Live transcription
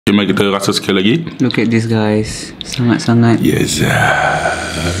Cuma kita rasa sekali lagi. Look at this guys. Sangat-sangat. Yes.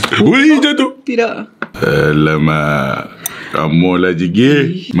 Wih, jatuh. Tidak. Alamak. Kamu lah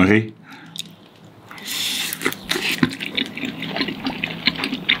jigi. Mari.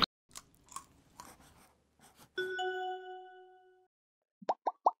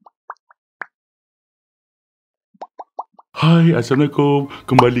 Hai, Assalamualaikum.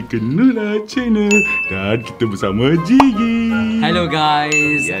 Kembali ke Nulat channel. Dan kita bersama Jigi. Hello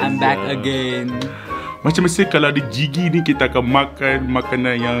guys, I'm back again. Macam biasa kalau ada Jigi ni, kita akan makan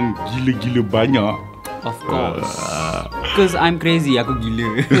makanan yang gila-gila banyak. Of course. Because I'm crazy, aku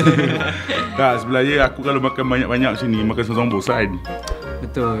gila. Tak, sebenarnya aku kalau makan banyak-banyak sini, makan seorang bosan.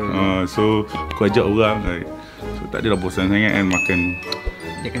 Betul. So, aku ajak orang. So, tak adalah bosan sangat kan makan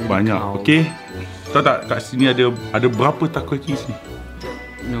banyak. Okay. Tahu tak kat sini ada berapa takoyaki sini?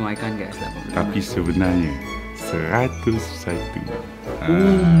 No, I can't guess lah. Tapi sebenarnya 101.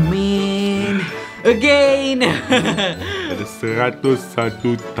 Oh man, again. Ada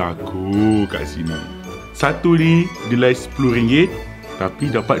 101 tako kat sini. Satu ni nilai RM10,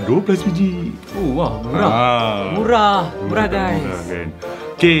 tapi dapat 12 biji. Oh wah, murah. Murah guys. Murah, kan?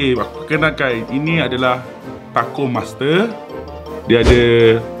 Okay, aku kenalkan. Ini adalah tako master. Dia ada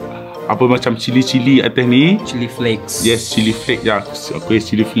apa macam cili-cili atas ni. Chili flakes. Yes, chili flakes. Ya, aku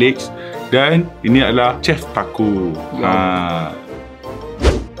chili flakes. Dan ini adalah chef tako.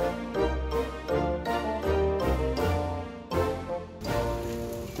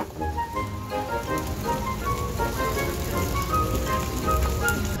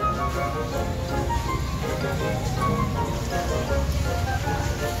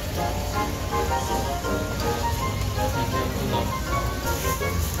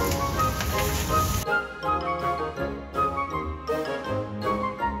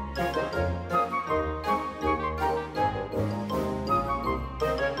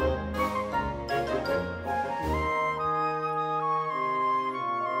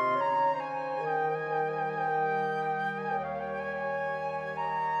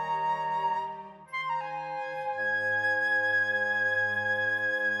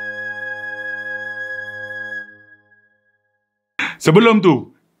 Sebelum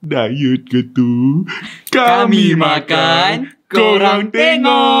tu, diet ke tu? Kami makan, korang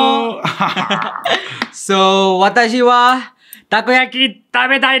tengok. So, watashi wa takoyaki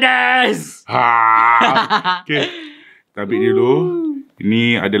tabetai desu. Okay, tabik dulu.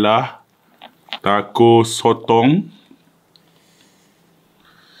 Ini adalah tako sotong.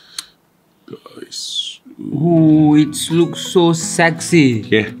 Guys. Oh, it looks so sexy.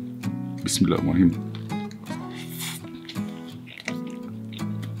 Okay, bismillahirrahmanirrahim.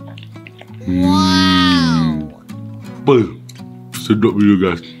 Apa? Sedap dulu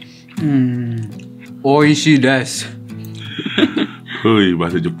guys. Oishi desu. Hei,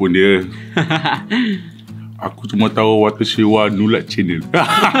 bahasa Jepun dia. Aku cuma tahu watashi wa Nulat channel.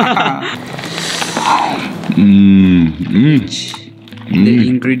 The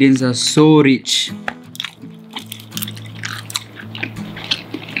ingredients are so rich.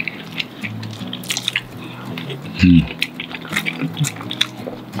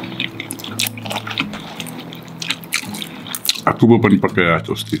 Aku pun pernah pakai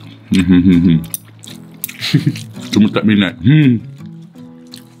chopstick. Cuma tak minat.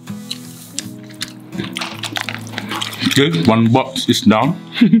 Okay, one box is down.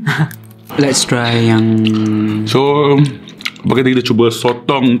 Let's try yang... So, apa kata kita cuba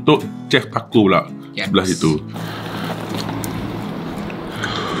sotong untuk chef tako pula. Yes. Sebelah situ.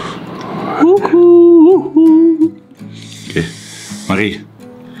 Okay, mari.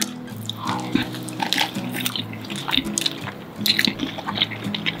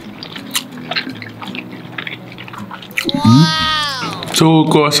 So,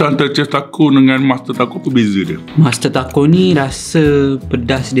 kau rasa antara chef tako dengan master tako apa beza dia? Master tako ni rasa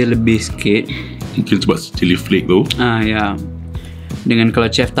pedas dia lebih sikit. Mungkin sebab chili flake tu. Ya. Dengan kalau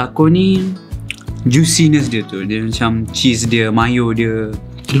chef tako ni juiciness dia tu. Dia macam cheese dia, mayo dia.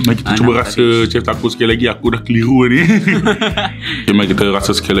 Okay, mari kita cuba rasa chef tako sekali lagi. Aku dah keliru ni. Okay, mari kita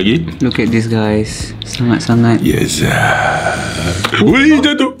rasa sekali lagi. Look at this guys. Sangat-sangat. Yes. Wih,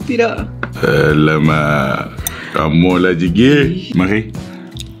 jatuh. Tidak. Alamak. Kamu lah jigi. Mari.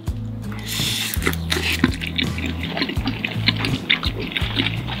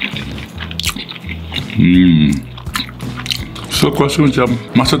 So aku rasa macam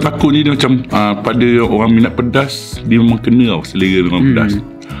master tako ni dia macam pada orang minat pedas, dia memang kena tau selera dengan pedas.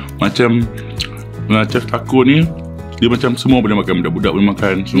 Macam chef tako ni dia macam semua boleh makan, budak-budak boleh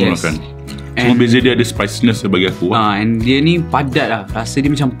makan, semua makan. Cuma beza dia ada spiciness bagi aku. And dia ni padat lah. Rasa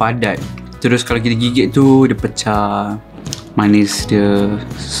dia macam padat. Terus kalau kita gigit tu dia pecah. manis dia,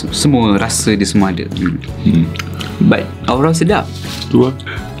 semua rasa dia semua ada. But overall sedap. Tu lah.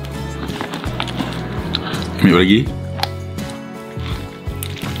 Ambil lagi.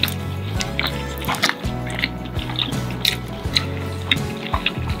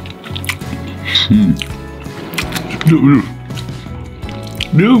 Sedap betul.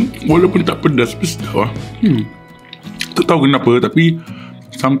 Dia walaupun tak pedas, tapi sedap lah. Tak tahu kenapa, tapi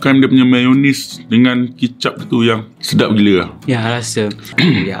sometimes dia punya mayonis dengan kicap tu yang sedap gila lah. Ya, rasa.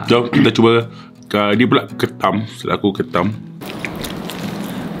 Ya. Jom kita cuba. Dia pula ketam. Setelah aku ketam.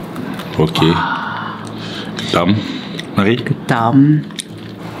 Okey. Ketam. Mari. Ketam.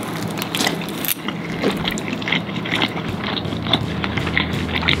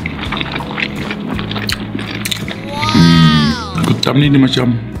 Ketam ni dia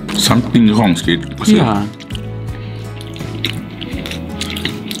macam something wrong sikit. Ya.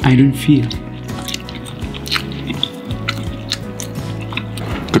 I don't feel.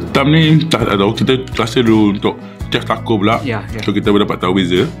 Ketam ni tak tahu. Kita rasa dulu untuk chef tako pula. Ya. So kita dapat tahu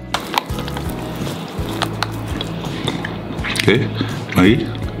beza. Okay, mari.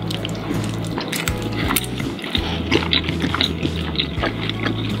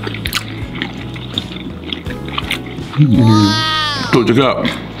 Untuk cakap,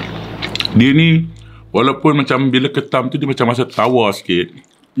 dia ni walaupun macam bila ketam tu dia macam rasa tawar sikit.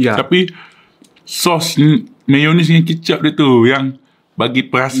 Ya. Tapi sos mayonis dengan kicap dia tu yang bagi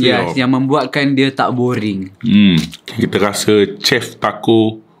perasa. Yes, yang membuatkan dia tak boring. Kita rasa chef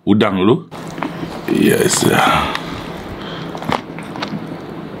tako udang dulu. Yes.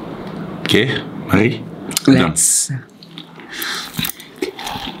 Okay, mari. Let's.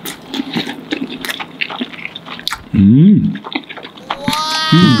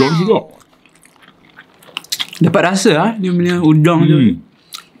 Udang sedap. Dapat rasa lah dia punya udang tu.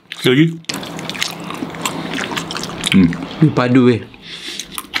 Sekali lagi. Dia padu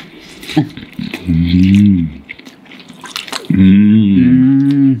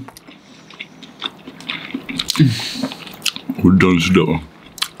Udang sedap lah.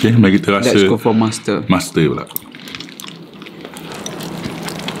 Okay, mari kita rasa. Let's go for master. Master pula.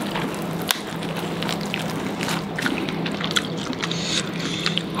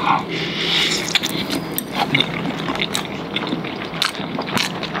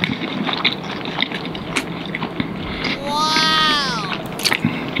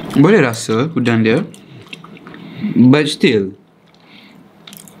 Boleh rasa udang dia, but still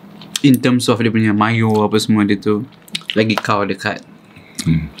in terms of dia punya mayo apa semua dia tu lagi kau dekat.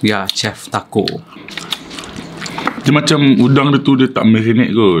 Ya, chef tako. Dia macam udang dia tu dia tak marinate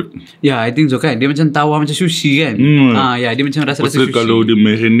kot. Ya, I think so kan. Dia macam tawar macam sushi kan. Ya, dia macam rasa-rasa sushi. Kalau dia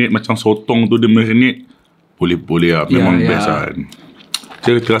marinate macam sotong tu dia marinate, boleh lah. Memang best lah.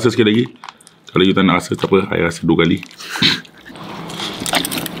 Saya terasa sekali lagi. Kalau you tak nak rasa, tak apa, saya rasa 2 kali.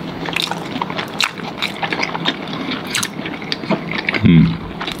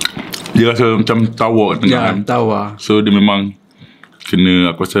 Dia rasa macam tawar kat tengah kan. Tawar. So dia memang kena,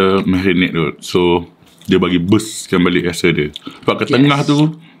 aku rasa, marinate tu. So dia bagi burstkan balik rasa dia. Sebab kat tengah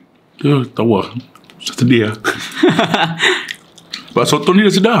tu dia tawar. Sedih lah. Sebab sotong ni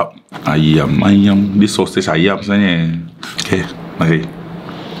dah sedap. Ayam dia sosis ayam sebenarnya. Okay, mari.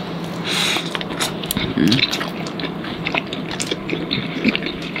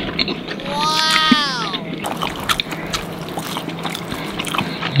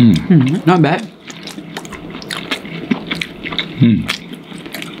 Not bad.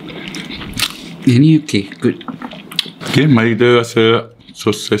 Ini okay, good. Okay, mari kita rasa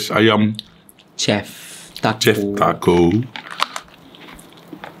sosis ayam Chef tako. Chef tako.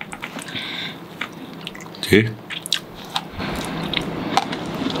 Okay.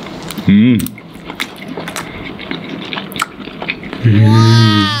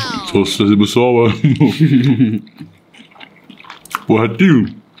 Sosis besar lah. Puas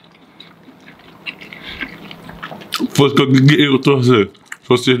hati. First kau gigit tu rasa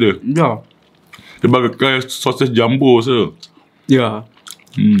sosis dia. Ya. Dia bagai sosis jumbo rasa. Ya.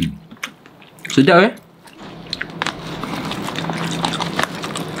 Sedap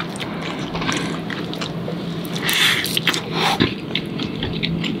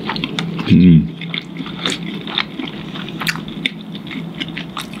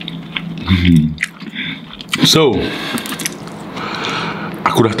So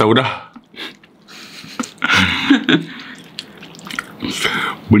aku dah tahu dah.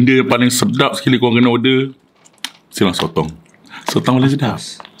 Benda yang paling sedap sekali korang kena order, silang sotong. Sotong paling sedap.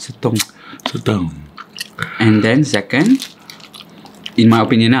 Sotong. And then second, in my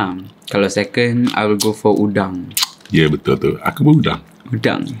opinion lah, kalau second I will go for udang. Ya, betul tu. Aku pun udang.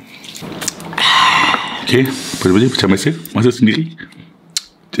 Udang. Okay. Macam masa sendiri.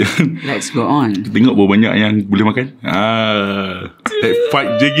 Let's go on. Tengok berapa banyak yang boleh makan. Let's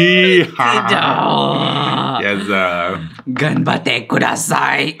fight Jegi. Tidak. Yes. Ganbate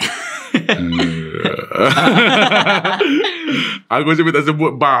kudasai. Aku cuma tak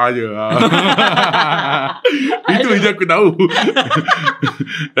sebut bar je. Itu je aku tahu.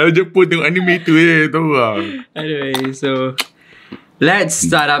 Dalam Jepun tengok anime itu je, tahu lah. Anyway, so let's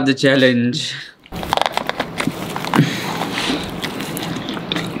start up the challenge.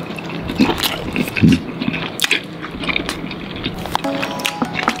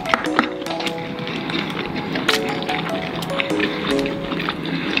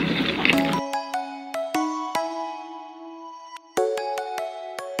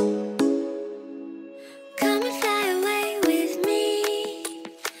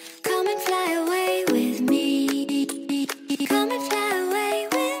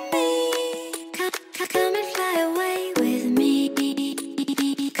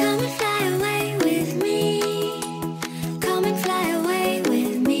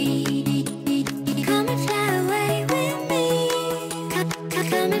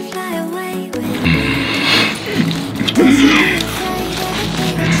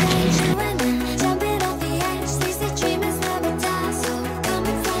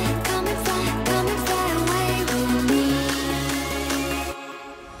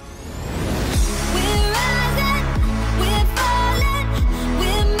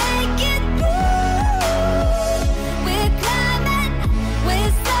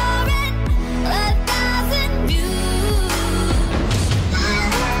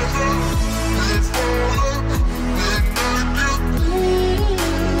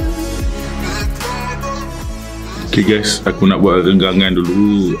 Okay guys, aku nak buat renggangan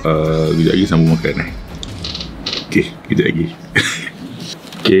dulu. Kejap lagi sambung makan. Okay, kejap lagi.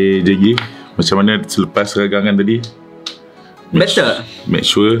 Okay, Jegi, macam mana selepas renggangan tadi? Better. Make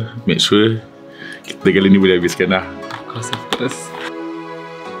sure kita kali ni boleh habiskan dah. Of course.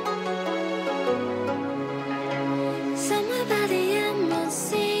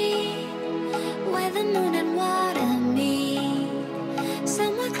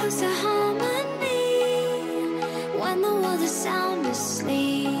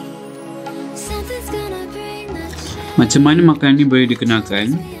 Macam mana makanan ni boleh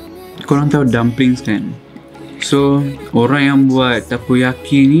dikenalkan? Korang tahu dumplings kan? So, orang yang buat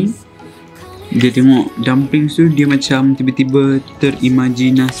takoyaki ni, dia tengok dumplings tu, dia macam tiba-tiba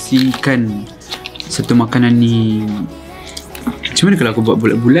terimajinasikan satu makanan ni. Macam mana kalau aku buat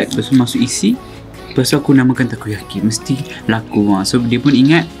bulat-bulat, lepas tu masuk isi, lepas tu aku namakan takoyaki, mesti laku. So, dia pun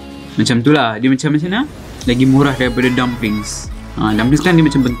ingat macam tu lah. Dia macam mana? Lagi murah daripada dumplings. Dumplings kan dia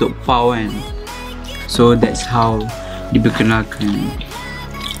macam bentuk pau kan. So, that's how diperkenalkan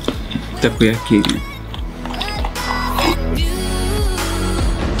takoyaki ni.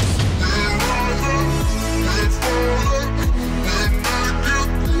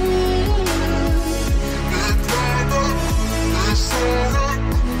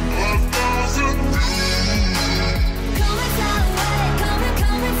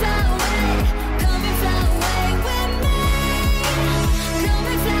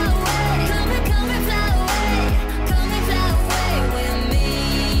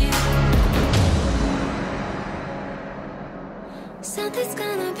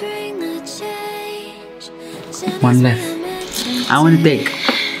 One left. I want to take.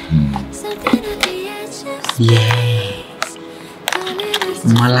 Yes.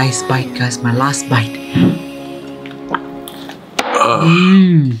 My last bite, guys. My last bite.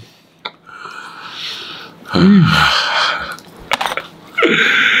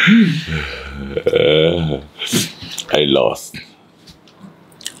 I lost.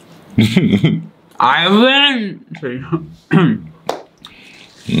 I win.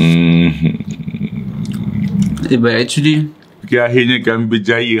 But actually, okay, akhirnya kami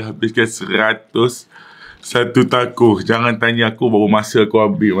berjaya habiskan 101 tako. Jangan tanya aku berapa masa aku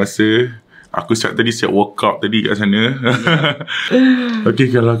ambil masa. Aku siap workout tadi kat sana. Okay,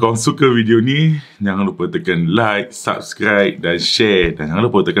 kalau korang suka video ni, jangan lupa tekan like, subscribe dan share. Dan jangan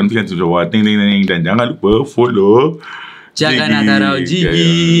lupa tekan tombol ting ting ting. Dan jangan lupa follow Jangan nak taruh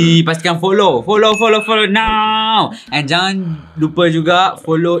Jigi. Pastikan follow now. And jangan lupa juga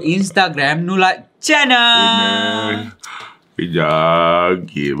follow Instagram Nulat Channel. Kejap.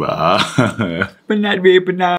 Okay, bye. Penat.